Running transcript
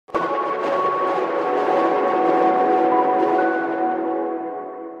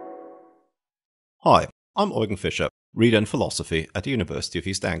Hi, I'm Eugen Fischer, reader in philosophy at the University of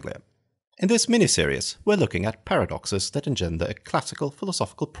East Anglia. In this mini-series, we're looking at paradoxes that engender a classical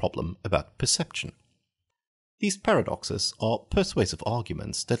philosophical problem about perception. These paradoxes are persuasive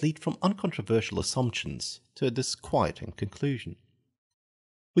arguments that lead from uncontroversial assumptions to a disquieting conclusion.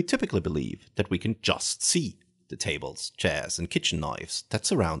 We typically believe that we can just see the tables, chairs, and kitchen knives that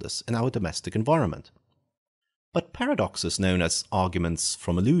surround us in our domestic environment. But paradoxes known as arguments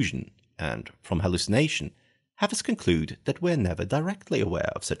from illusion and from hallucination have us conclude that we're never directly aware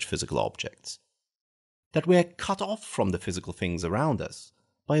of such physical objects, that we're cut off from the physical things around us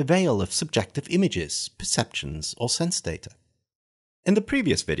by a veil of subjective images, perceptions, or sense data. In the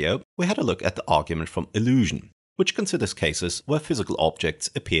previous video, we had a look at the argument from illusion, which considers cases where physical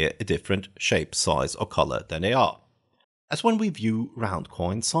objects appear a different shape, size, or color than they are, as when we view round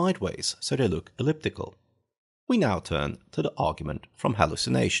coins sideways so they look elliptical. We now turn to the argument from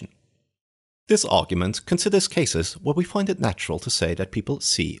hallucination. This argument considers cases where we find it natural to say that people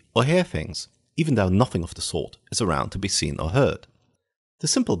see or hear things, even though nothing of the sort is around to be seen or heard. The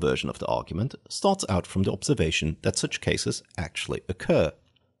simple version of the argument starts out from the observation that such cases actually occur.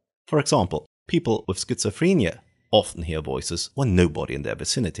 For example, people with schizophrenia often hear voices when nobody in their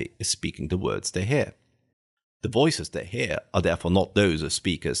vicinity is speaking the words they hear. The voices they hear are therefore not those of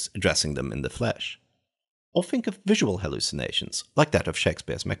speakers addressing them in the flesh. Or think of visual hallucinations, like that of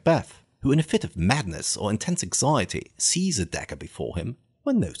Shakespeare's Macbeth, who in a fit of madness or intense anxiety sees a dagger before him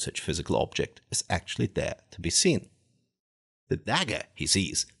when no such physical object is actually there to be seen. The dagger he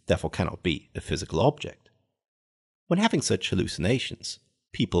sees therefore cannot be a physical object. When having such hallucinations,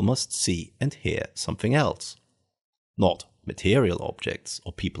 people must see and hear something else. Not material objects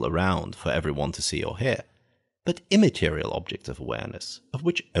or people around for everyone to see or hear, but immaterial objects of awareness, of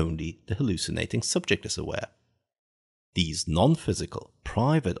which only the hallucinating subject is aware. These non-physical,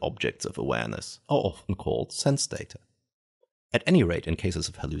 private objects of awareness are often called sense data. At any rate, in cases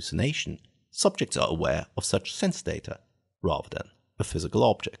of hallucination, subjects are aware of such sense data, rather than of physical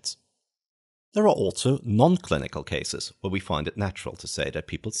objects. There are also non-clinical cases where we find it natural to say that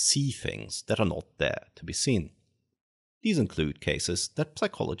people see things that are not there to be seen. These include cases that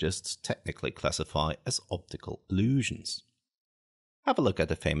psychologists technically classify as optical illusions. Have a look at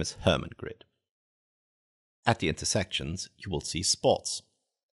the famous Hermann grid. At the intersections, you will see spots.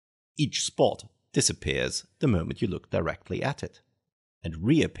 Each spot disappears the moment you look directly at it, and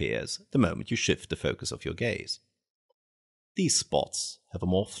reappears the moment you shift the focus of your gaze. These spots have a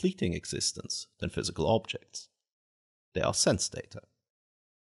more fleeting existence than physical objects. They are sense data.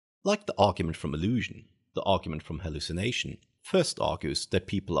 Like the argument from illusion, the argument from hallucination first argues that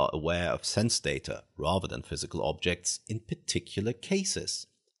people are aware of sense data rather than physical objects in particular cases,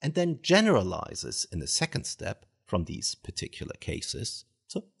 and then generalizes in the second step from these particular cases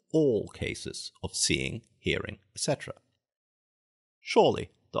to all cases of seeing, hearing, etc. Surely,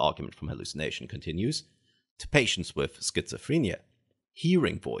 the argument from hallucination continues, to patients with schizophrenia,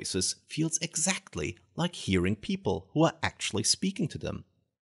 hearing voices feels exactly like hearing people who are actually speaking to them.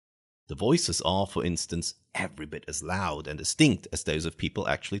 The voices are, for instance, every bit as loud and distinct as those of people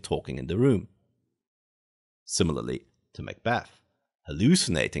actually talking in the room. Similarly, to Macbeth,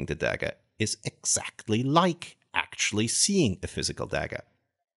 hallucinating the dagger is exactly like actually seeing a physical dagger.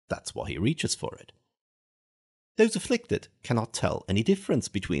 That's why he reaches for it. Those afflicted cannot tell any difference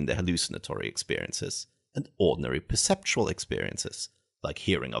between their hallucinatory experiences and ordinary perceptual experiences, like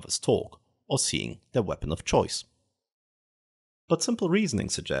hearing others talk or seeing their weapon of choice. But simple reasoning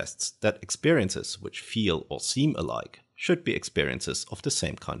suggests that experiences which feel or seem alike should be experiences of the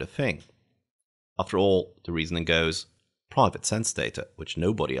same kind of thing. After all, the reasoning goes, private sense data, which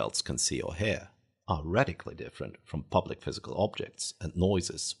nobody else can see or hear, are radically different from public physical objects and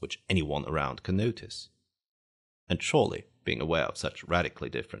noises which anyone around can notice. And surely, being aware of such radically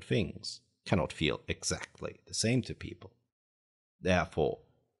different things cannot feel exactly the same to people. Therefore,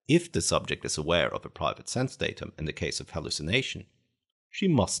 if the subject is aware of a private sense datum in the case of hallucination, she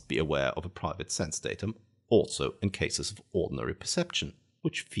must be aware of a private sense datum also in cases of ordinary perception,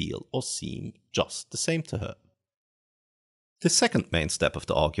 which feel or seem just the same to her. The second main step of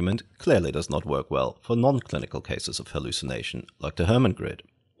the argument clearly does not work well for non-clinical cases of hallucination, like the Hermann grid.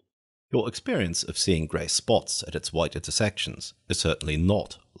 Your experience of seeing grey spots at its white intersections is certainly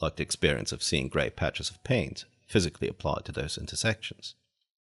not like the experience of seeing grey patches of paint physically applied to those intersections.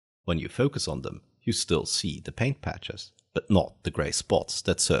 When you focus on them, you still see the paint patches, but not the grey spots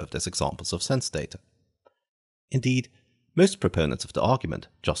that served as examples of sense data. Indeed, most proponents of the argument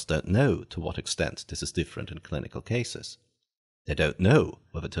just don't know to what extent this is different in clinical cases. They don't know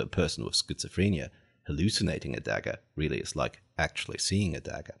whether to a person with schizophrenia, hallucinating a dagger really is like actually seeing a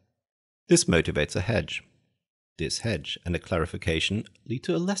dagger. This motivates a hedge. This hedge and a clarification lead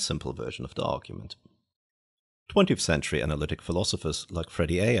to a less simple version of the argument. 20th century analytic philosophers like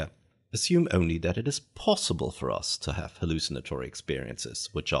Freddie Ayer assume only that it is possible for us to have hallucinatory experiences,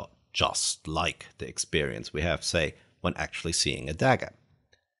 which are just like the experience we have, say, when actually seeing a dagger.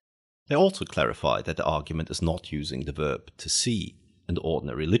 They also clarify that the argument is not using the verb to see in the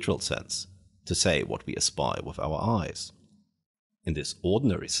ordinary literal sense, to say what we espy with our eyes. In this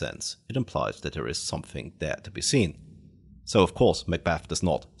ordinary sense, it implies that there is something there to be seen. So of course Macbeth does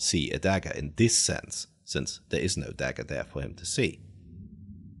not see a dagger in this sense, since there is no dagger there for him to see.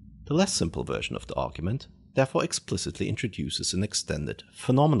 The less simple version of the argument therefore explicitly introduces an extended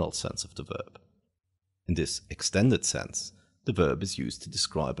phenomenal sense of the verb. In this extended sense, the verb is used to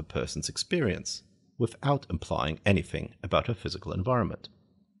describe a person's experience, without implying anything about her physical environment.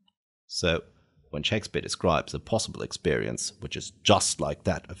 So, when Shakespeare describes a possible experience which is just like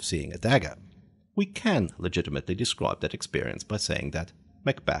that of seeing a dagger, we can legitimately describe that experience by saying that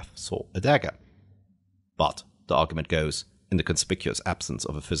Macbeth saw a dagger. But, the argument goes, in the conspicuous absence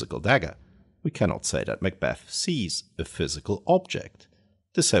of a physical dagger, we cannot say that Macbeth sees a physical object.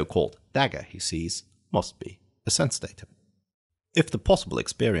 The so-called dagger he sees must be a sense datum. If the possible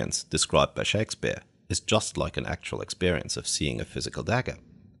experience described by Shakespeare is just like an actual experience of seeing a physical dagger,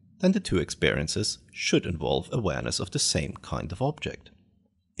 then the two experiences should involve awareness of the same kind of object.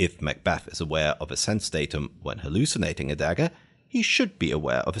 If Macbeth is aware of a sense datum when hallucinating a dagger, he should be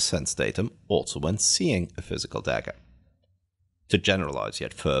aware of a sense datum also when seeing a physical dagger. To generalize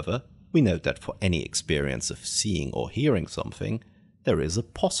yet further, we note that for any experience of seeing or hearing something, there is a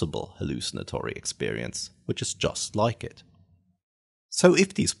possible hallucinatory experience which is just like it. So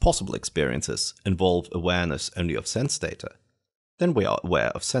if these possible experiences involve awareness only of sense data, then we are aware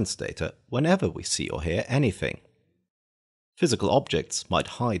of sense data whenever we see or hear anything. Physical objects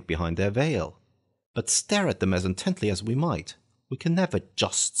might hide behind their veil, but stare at them as intently as we might, we can never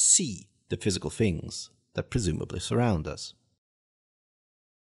just see the physical things that presumably surround us.